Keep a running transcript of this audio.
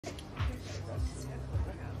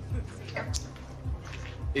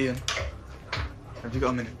Ian, have you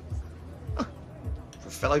got a minute? Oh, for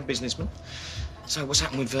a fellow businessman. So what's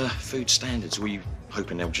happened with food standards? Were you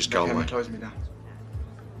hoping they'll just go away? They haven't closed me down.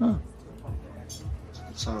 Oh.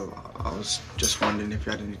 So I was just wondering if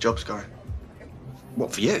you had any jobs going.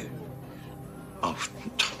 What, for you? Oh,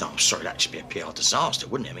 no, I'm sorry, that'd just be a PR disaster,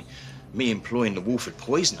 wouldn't it? I mean, me employing the Wolford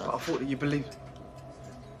poisoner. I thought that you believed.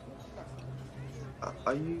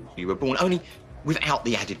 Are you? You were born only without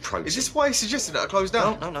the added protein. Is this why you suggested that I close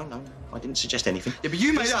down? No. I didn't suggest anything. Yeah, but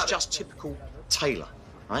you made this up. This is just typical Taylor,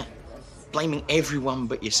 right? Blaming everyone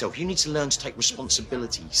but yourself. You need to learn to take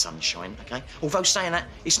responsibility, sunshine, okay? Although saying that,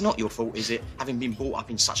 it's not your fault, is it? Having been brought up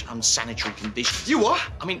in such unsanitary conditions. You what?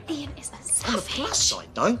 I mean, Ian is a savage. On the plus side,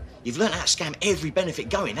 though, you've learned how to scam every benefit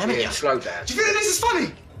going, haven't you? Slow down. Do you think that this is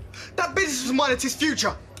funny? That business was mine at his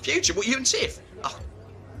future. Future? What, you and Tiff? Oh,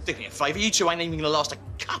 do me a favour, you two ain't even gonna last a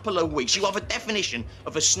couple of weeks. You are the definition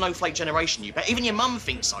of a snowflake generation, you bet. Even your mum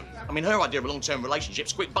thinks so. I mean, her idea of a long-term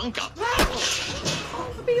relationship's a quick bunker.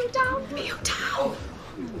 Kneel down, kneel down.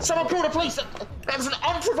 Someone call the police. That was an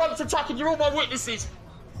unprovoked attack and you're all my witnesses.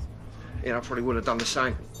 Yeah, I probably would have done the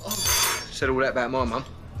same. Said all that about my mum.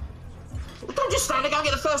 Well, don't just stand there, go and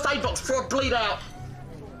get the first aid box before I bleed out.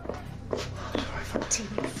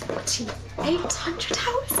 14, 800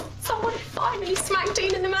 hours. Someone finally smacked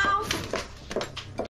Dean in the mouth.